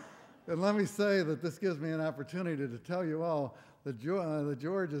let me say that this gives me an opportunity to tell you all that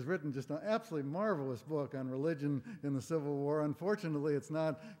George has written just an absolutely marvelous book on religion in the Civil War. Unfortunately, it's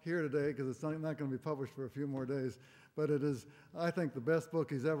not here today because it's not going to be published for a few more days. But it is, I think, the best book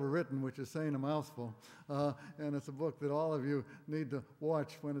he's ever written, which is Saying a Mouthful. And it's a book that all of you need to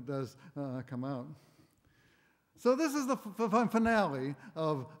watch when it does come out. So this is the finale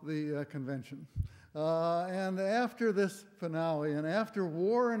of the convention. And after this finale, and after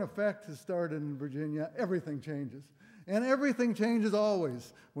war in effect has started in Virginia, everything changes. And everything changes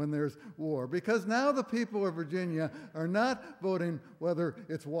always when there's war, because now the people of Virginia are not voting whether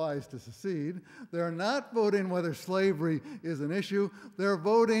it's wise to secede. They're not voting whether slavery is an issue. They're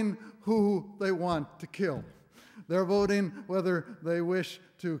voting who they want to kill. They're voting whether they wish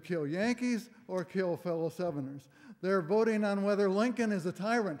to kill Yankees or kill fellow Southerners. They're voting on whether Lincoln is a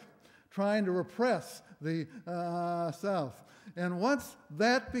tyrant trying to repress the South. And once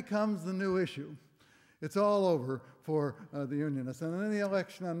that becomes the new issue, it's all over for the Unionists. And in the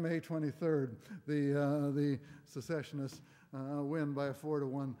election on May 23rd, the secessionists win by a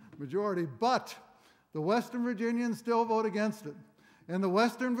 4-1 majority. But the Western Virginians still vote against it. And the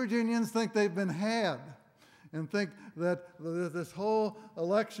Western Virginians think they've been had and think that this whole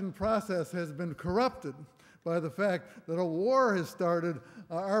election process has been corrupted by the fact that a war has started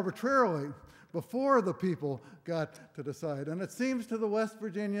arbitrarily before the people got to decide. And it seems to the West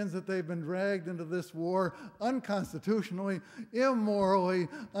Virginians that they've been dragged into this war unconstitutionally, immorally,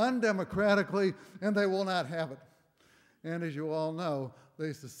 undemocratically, and they will not have it. And as you all know,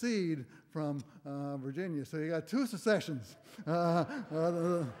 they secede from Virginia. So you got two secessions.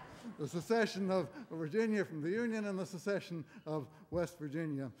 The secession of Virginia from the Union and the secession of West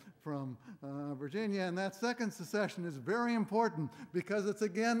Virginia from Virginia. And that second secession is very important because it's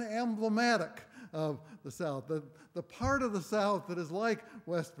again emblematic of the South. The part of the South that is like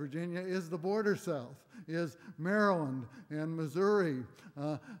West Virginia is the border South, is Maryland and Missouri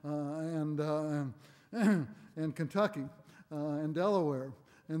and Kentucky and Delaware.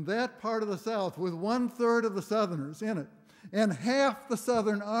 And that part of the South with 1/3 of the Southerners in it and half the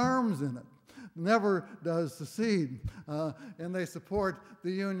Southern arms in it never does secede. And they support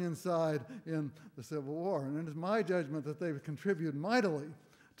the Union side in the Civil War. And it is my judgment that they contribute mightily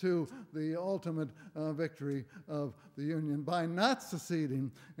to the ultimate victory of the Union by not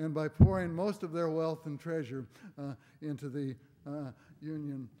seceding and by pouring most of their wealth and treasure into the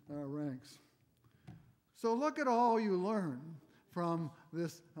Union ranks. So look at all you learn from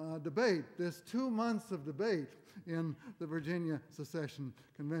this debate, this 2 months of debate in the Virginia Secession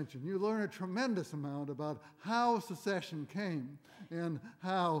Convention. You learn a tremendous amount about how secession came and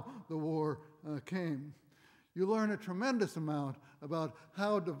how the war came. You learn a tremendous amount about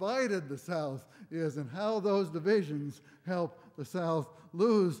how divided the South is and how those divisions help the South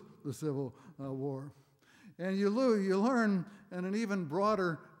lose the Civil War. And you learn in an even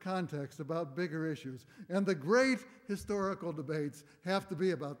broader context about bigger issues. And the great historical debates have to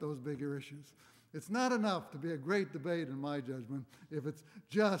be about those bigger issues. It's not enough to be a great debate, in my judgment, if it's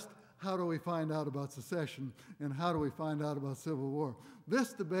just how do we find out about secession and how do we find out about Civil War.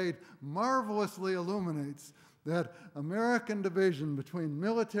 This debate marvelously illuminates that American division between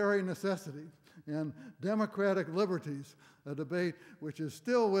military necessity and democratic liberties, a debate which is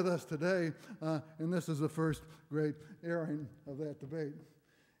still with us today, and this is the first great airing of that debate.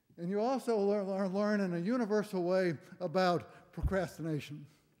 And you also learn in a universal way about procrastination.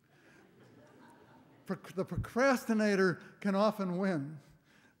 The procrastinator can often win,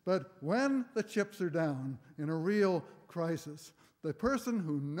 but when the chips are down in a real crisis, the person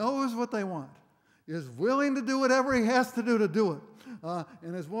who knows what they want is willing to do whatever he has to do it,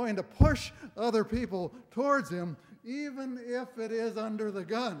 and is willing to push other people towards him, even if it is under the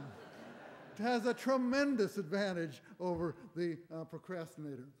gun. It has a tremendous advantage over the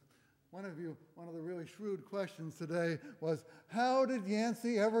procrastinator. One of the really shrewd questions today was, how did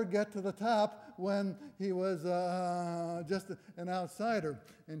Yancey ever get to the top when he was just an outsider?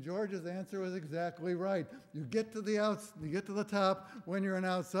 And George's answer was exactly right. You get to the top when you're an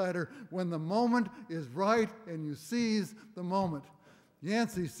outsider, when the moment is right and you seize the moment.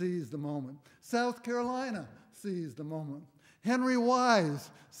 Yancey seized the moment. South Carolina seized the moment. Henry Wise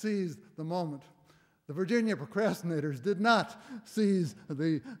seized the moment. The Virginia procrastinators did not seize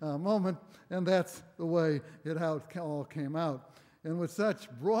the moment, and that's the way it all came out. And with such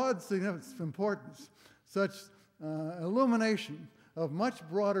broad importance, such illumination of much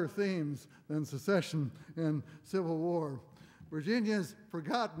broader themes than secession and Civil War, Virginia's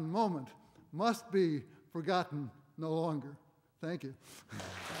forgotten moment must be forgotten no longer. Thank you.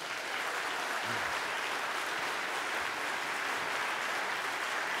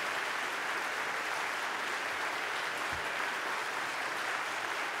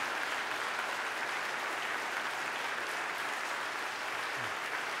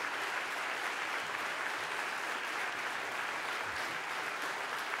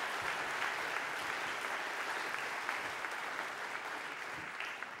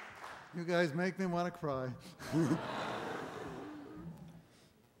 You guys make me want to cry.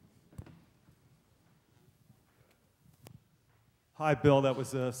 Hi, Bill. That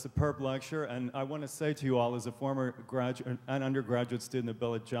was a superb lecture, and I want to say to you all, as a former graduate and undergraduate student of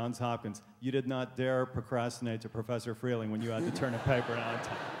Bill at Johns Hopkins, you did not dare procrastinate to Professor Freehling when you had to turn a paper in on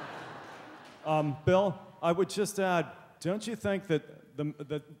time. Bill, I would just add, don't you think that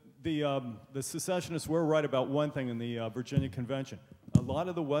the secessionists were right about one thing in the Virginia Convention? A lot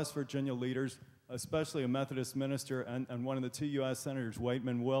of the West Virginia leaders, especially a Methodist minister and one of the two U.S. Senators,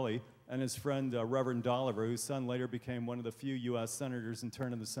 Waitman Willie, and his friend Reverend Dolliver, whose son later became one of the few U.S. senators in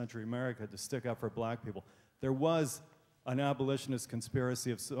turn-of-the-century America to stick up for black people. There was an abolitionist conspiracy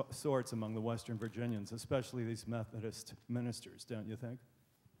of sorts among the Western Virginians, especially these Methodist ministers, don't you think?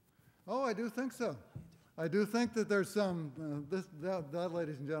 Oh, I do think so. I do think that there's some, that,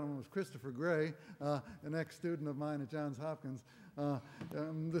 ladies and gentlemen, was Christopher Gray, an ex-student of mine at Johns Hopkins.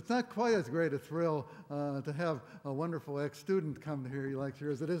 It's not quite as great a thrill to have a wonderful ex-student come to hear you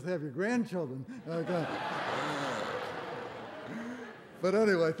lecture as it is to have your grandchildren come. But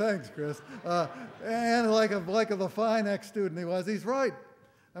anyway, thanks, Chris. And like a fine ex-student he was, he's right.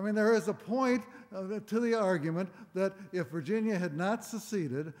 I mean, there is a point to the argument that if Virginia had not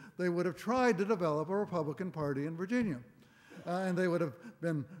seceded, they would have tried to develop a Republican Party in Virginia. And they would have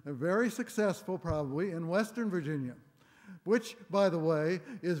been very successful, probably, in Western Virginia, which, by the way,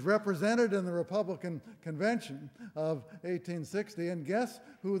 is represented in the Republican Convention of 1860. And guess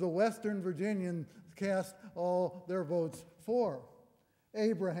who the Western Virginians cast all their votes for?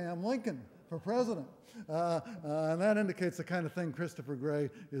 Abraham Lincoln for president. And that indicates the kind of thing Christopher Gray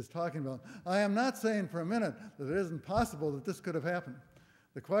is talking about. I am not saying for a minute that it isn't possible that this could have happened.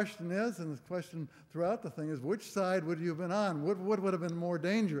 The question is, and the question throughout the thing is, which side would you have been on? What would have been more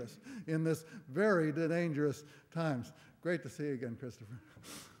dangerous in this very dangerous times? Great to see you again, Christopher.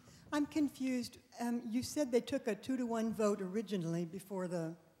 I'm confused. You said they took a 2-to-1 vote originally before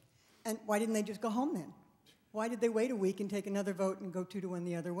and why didn't they just go home then? Why did they wait a week and take another vote and go 2-to-1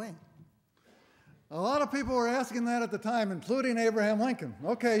 the other way? A lot of people were asking that at the time, including Abraham Lincoln.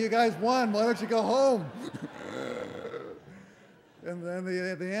 Okay, you guys won, why don't you go home? And then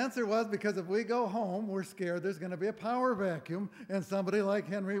the answer was, because if we go home, we're scared there's going to be a power vacuum, and somebody like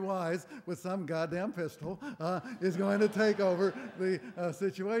Henry Wise with some goddamn pistol is going to take over the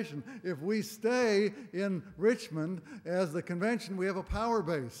situation. If we stay in Richmond as the convention, we have a power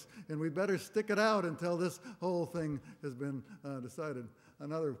base, and we better stick it out until this whole thing has been decided.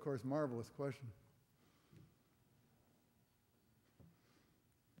 Another, of course, marvelous question.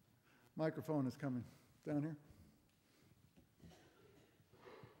 Microphone is coming. Down here.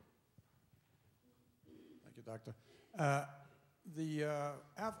 Thank you, Doctor.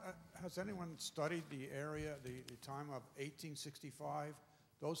 Has anyone studied the area, the time of 1865?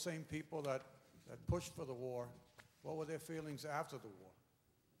 Those same people that pushed for the war, what were their feelings after the war?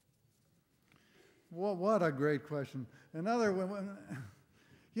 Well, what a great question. Another one.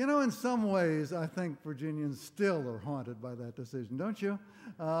 You know, in some ways, I think Virginians still are haunted by that decision, don't you?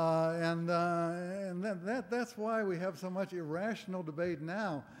 That's why we have so much irrational debate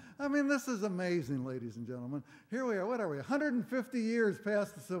now. I mean, this is amazing, ladies and gentlemen. Here we are, what are we, 150 years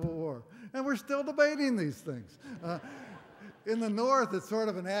past the Civil War, and we're still debating these things. In the North, it's sort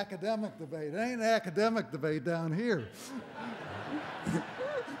of an academic debate. It ain't an academic debate down here.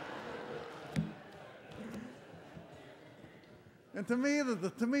 And to me,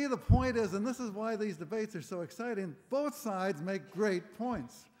 the point is, and this is why these debates are so exciting, both sides make great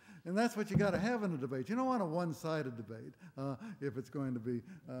points. And that's what you got to have in a debate. You don't want a one-sided debate if it's going to be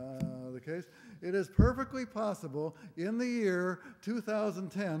the case. It is perfectly possible in the year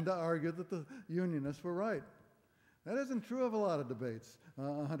 2010 to argue that the Unionists were right. That isn't true of a lot of debates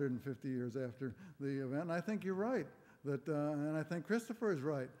 150 years after the event. And I think you're right. And I think Christopher is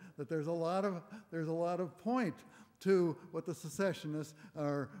right, that there's a lot of point to what the secessionists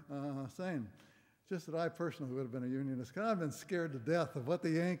are saying. Just that I personally would have been a Unionist, because I've been scared to death of what the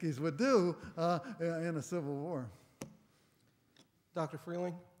Yankees would do in a Civil War. Dr.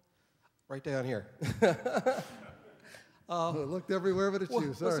 Freehling, right down here. Looked everywhere but at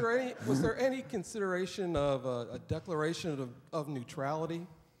you, sorry. Was there any consideration of a declaration of neutrality?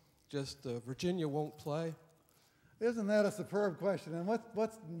 Just Virginia won't play? Isn't that a superb question? And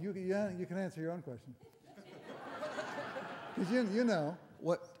you can answer your own question. Because you know.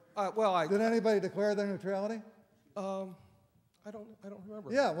 What? Did anybody declare their neutrality? I don't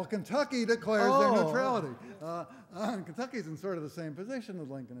remember. Yeah, well, Kentucky declares their neutrality. Kentucky's in sort of the same position as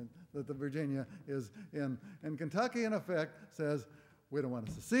Lincoln, that the Virginia is in. And Kentucky, in effect, says, we don't want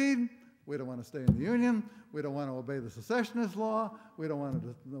to secede, we don't want to stay in the Union, we don't want to obey the secessionist law, we don't want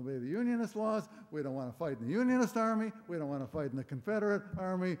to obey the Unionist laws, we don't want to fight in the Unionist army, we don't want to fight in the Confederate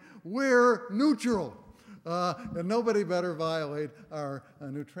army, we're neutral. And nobody better violate our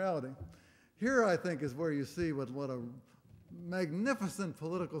neutrality. Here, I think, is where you see what a magnificent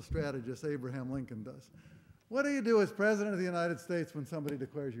political strategist Abraham Lincoln does. What do you do as President of the United States when somebody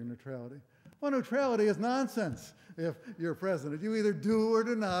declares your neutrality? Well, neutrality is nonsense if you're president. You either do or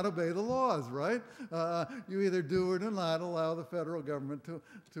do not obey the laws, right? You either do or do not allow the federal government to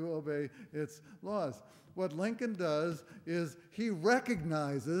obey its laws. What Lincoln does is he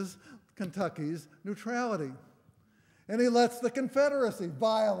recognizes Kentucky's neutrality. And he lets the Confederacy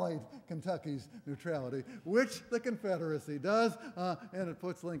violate Kentucky's neutrality, which the Confederacy does, and it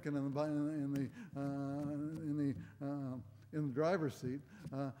puts Lincoln in the in the driver's seat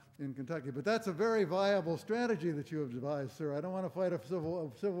in Kentucky. But that's a very viable strategy that you have devised, sir. I don't want to fight a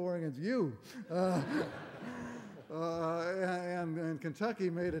civil war against you. And Kentucky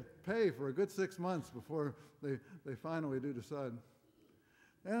made it pay for a good 6 months before they finally do decide.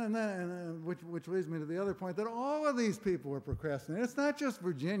 Which leads me to the other point, that all of these people are procrastinating. It's not just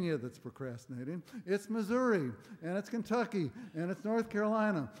Virginia that's procrastinating. It's Missouri, and it's Kentucky, and it's North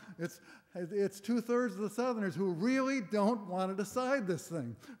Carolina. It's two-thirds of the Southerners who really don't want to decide this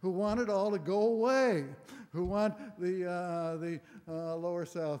thing, who want it all to go away, who want the Lower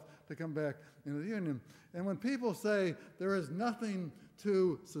South to come back into the Union. And when people say there is nothing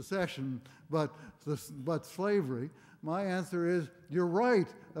to secession but slavery, my answer is, you're right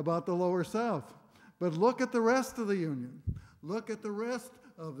about the Lower South. But look at the rest of the Union. Look at the rest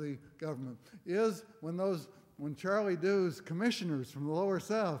of the government. When Charlie Dew's commissioners from the Lower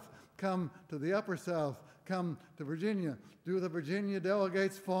South come to the Upper South, come to Virginia, do the Virginia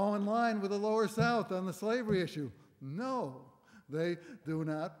delegates fall in line with the Lower South on the slavery issue? No. They do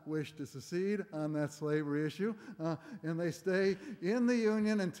not wish to secede on that slavery issue, and they stay in the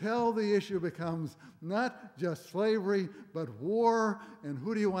Union until the issue becomes not just slavery, but war, and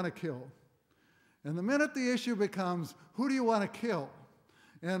who do you want to kill? And the minute the issue becomes, who do you want to kill?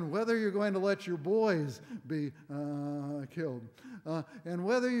 And whether you're going to let your boys be killed, and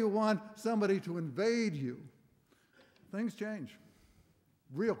whether you want somebody to invade you, things change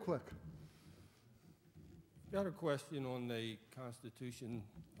real quick. Got a question on the Constitution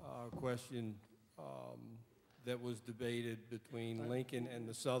question that was debated between Lincoln and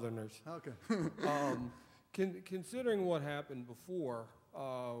the Southerners. Okay. Considering what happened before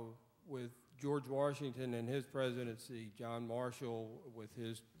with George Washington and his presidency, John Marshall with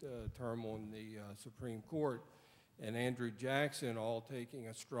his term on the Supreme Court, and Andrew Jackson all taking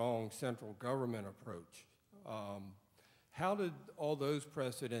a strong central government approach, how did all those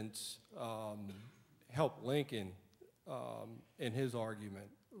precedents help Lincoln in his argument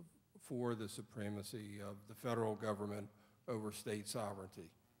for the supremacy of the federal government over state sovereignty?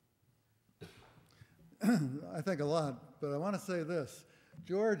 I think a lot, but I want to say this.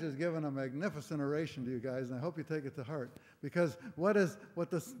 George has given a magnificent oration to you guys, and I hope you take it to heart. Because what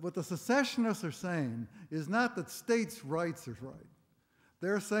the secessionists are saying is not that states' rights are right.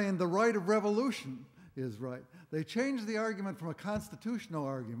 They're saying the right of revolution is right. They changed the argument from a constitutional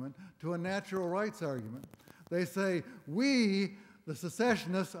argument to a natural rights argument. They say, we, the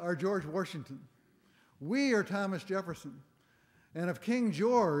secessionists, are George Washington. We are Thomas Jefferson. And if King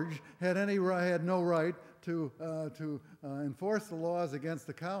George had no right to enforce the laws against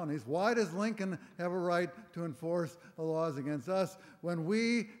the colonies, why does Lincoln have a right to enforce the laws against us when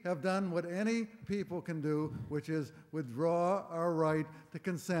we have done what any people can do, which is withdraw our right to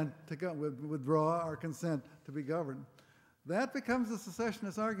consent, withdraw our consent to be governed? That becomes the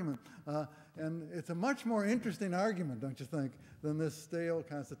secessionist argument. And it's a much more interesting argument, don't you think, than this stale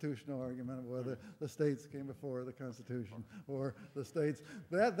constitutional argument of whether the states came before the Constitution or the states.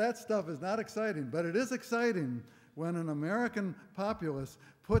 That stuff is not exciting, but it is exciting when an American populace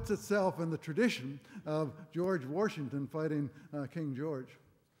puts itself in the tradition of George Washington fighting King George.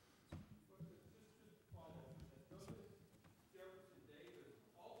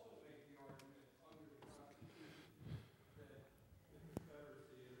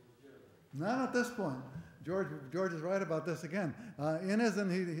 Not at this point. George is right about this again.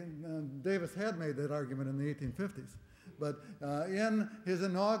 Davis had made that argument in the 1850s. But in his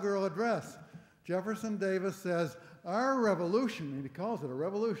inaugural address, Jefferson Davis says, our revolution, and he calls it a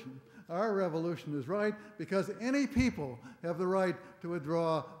revolution, our revolution is right because any people have the right to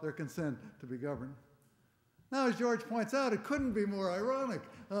withdraw their consent to be governed. Now, as George points out, it couldn't be more ironic.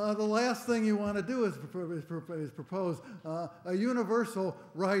 The last thing you want to do is propose a universal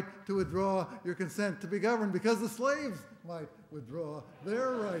right to withdraw your consent to be governed because the slaves might withdraw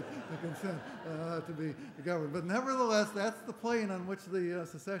their right to consent to be governed. But nevertheless, that's the plane on which the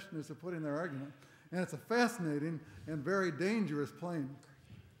secessionists are putting their argument. And it's a fascinating and very dangerous plane.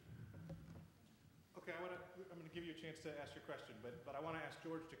 Okay, I'm going to give you a chance to ask your question, but I want to ask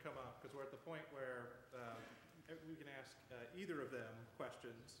George to come up because we're at the point where we can ask either of them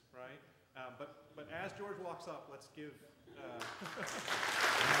questions, right? But as George walks up, let's give.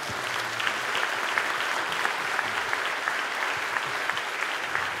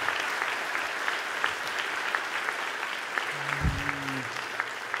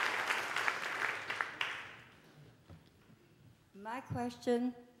 My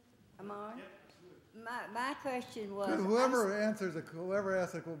question, am I on? Yep. My question was... Whoever asks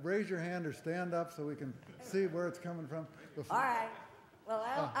it, raise your hand or stand up so we can see where it's coming from. All right. Well,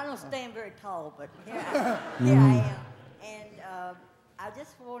 I don't stand very tall, but here I am. And I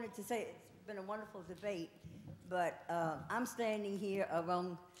just wanted to say it's been a wonderful debate, but I'm standing here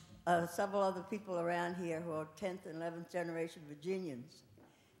among several other people around here who are 10th and 11th generation Virginians.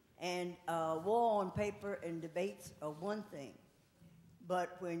 And war on paper and debates are one thing,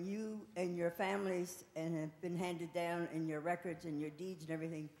 but when you and your families and have been handed down in your records and your deeds and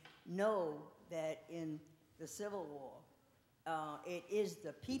everything know that in the Civil War, it is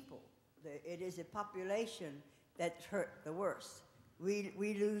the people, it is the population that's hurt the worst. We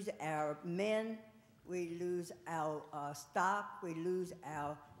lose our men, we lose our stock, we lose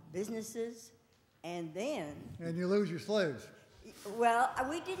our businesses, and then... And you lose your slaves. Well,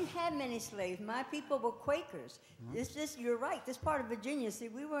 we didn't have many slaves. My people were Quakers. You're right, this part of Virginia, see,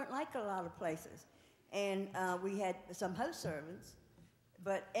 we weren't like a lot of places. And we had some house servants.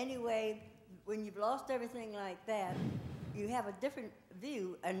 But anyway, when you've lost everything like that, you have a different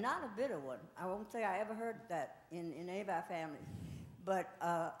view, and not a bitter one. I won't say I ever heard that in any of our families. But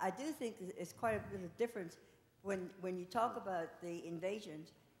I do think it's quite a bit of difference when you talk about the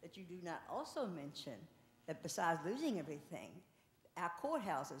invasions, that you do not also mention that besides losing everything, our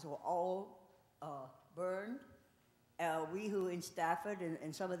courthouses were all burned. We who in Stafford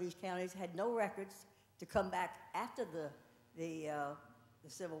and some of these counties had no records to come back after the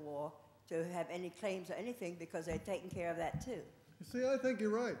Civil War to have any claims or anything because they'd taken care of that too. You see, I think you're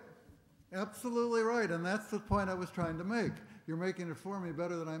right. Absolutely right, and that's the point I was trying to make. You're making it for me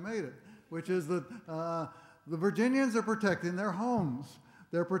better than I made it, which is that the Virginians are protecting their homes.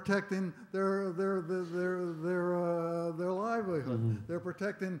 They're protecting their livelihood. They're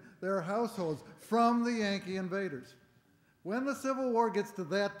protecting their households from the Yankee invaders. When the Civil War gets to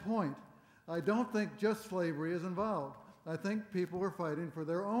that point, I don't think just slavery is involved. I think people are fighting for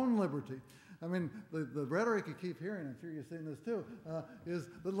their own liberty. I mean, the rhetoric you keep hearing, I'm sure you've seen this too, is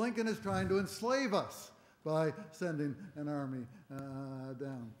that Lincoln is trying to enslave us by sending an army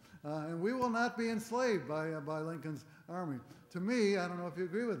down. And we will not be enslaved by Lincoln's army. To me, I don't know if you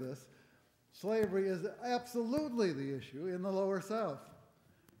agree with this, slavery is absolutely the issue in the Lower South.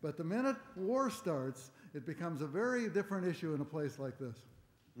 But the minute war starts, it becomes a very different issue in a place like this.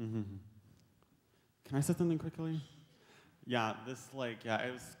 Can I say something quickly? Yeah, it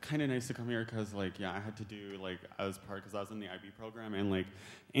was kind of nice to come here because, I had to do, I was in the IB program, and,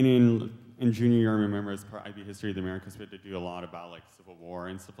 in junior year, I remember as part of IB History of the Americas, we had to do a lot about, Civil War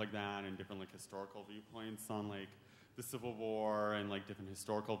and stuff like that, and different, historical viewpoints on, the Civil War, and, different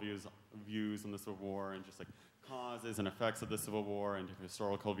historical views on the Civil War, and just, causes and effects of the Civil War, and different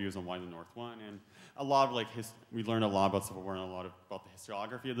historical views on why the North won, and a lot of, we learned a lot about Civil War and a lot about the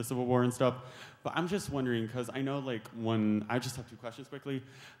historiography of the Civil War and stuff, but I'm just wondering, because I know, I just have two questions quickly.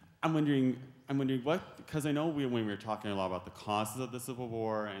 I'm wondering what, because I know when we were talking a lot about the causes of the Civil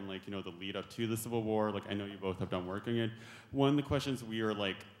War and the lead up to the Civil War, I know you both have done work on it. One of the questions we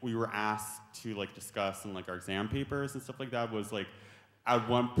were asked to discuss in our exam papers and stuff like that was at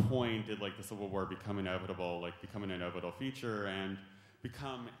one point did the Civil War become inevitable, become an inevitable feature and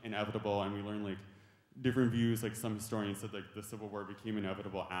become inevitable, and we learned different views. Some historians said the Civil War became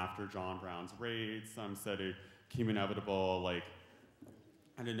inevitable after John Brown's raid. Some said it became inevitable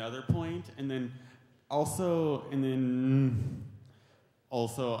at another point, and then also. Why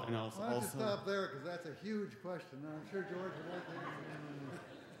don't you stop there, because that's a huge question. I'm sure George would like to answer.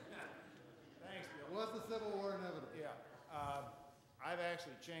 Thanks, Bill. Was the Civil War inevitable? Yeah. I've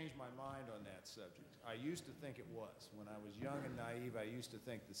actually changed my mind on that subject. I used to think it was. When I was young and naive, I used to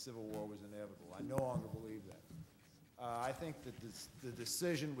think the Civil War was inevitable. I no longer believe that. I think that the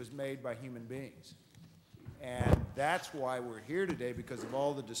decision was made by human beings. And that's why we're here today, because of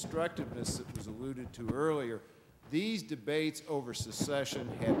all the destructiveness that was alluded to earlier. These debates over secession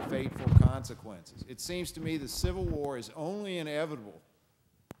had fateful consequences. It seems to me the Civil War is only inevitable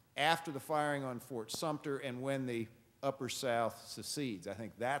after the firing on Fort Sumter and when the Upper South secedes. I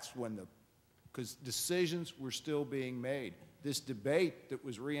think that's when because decisions were still being made. This debate that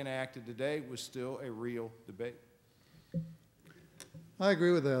was reenacted today was still a real debate. I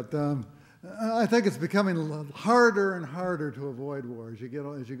agree with that. I think it's becoming harder and harder to avoid war as you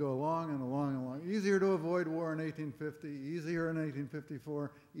go along and along and along. Easier to avoid war in 1850, easier in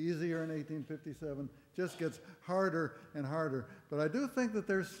 1854, easier in 1857. Just gets harder and harder. But I do think that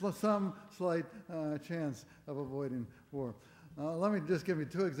there's some slight chance of avoiding war. Let me just give you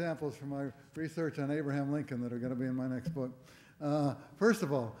two examples from my research on Abraham Lincoln that are going to be in my next book. First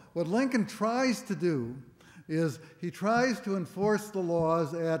of all, what Lincoln tries to do is he tries to enforce the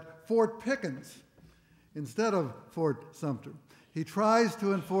laws at Fort Pickens instead of Fort Sumter. He tries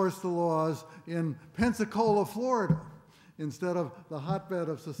to enforce the laws in Pensacola, Florida, instead of the hotbed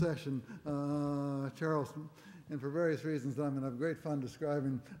of secession, Charleston. and for various reasons that I'm going to have great fun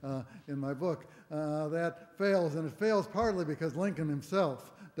describing in my book, that fails. And it fails partly because Lincoln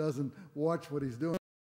himself doesn't watch what he's doing.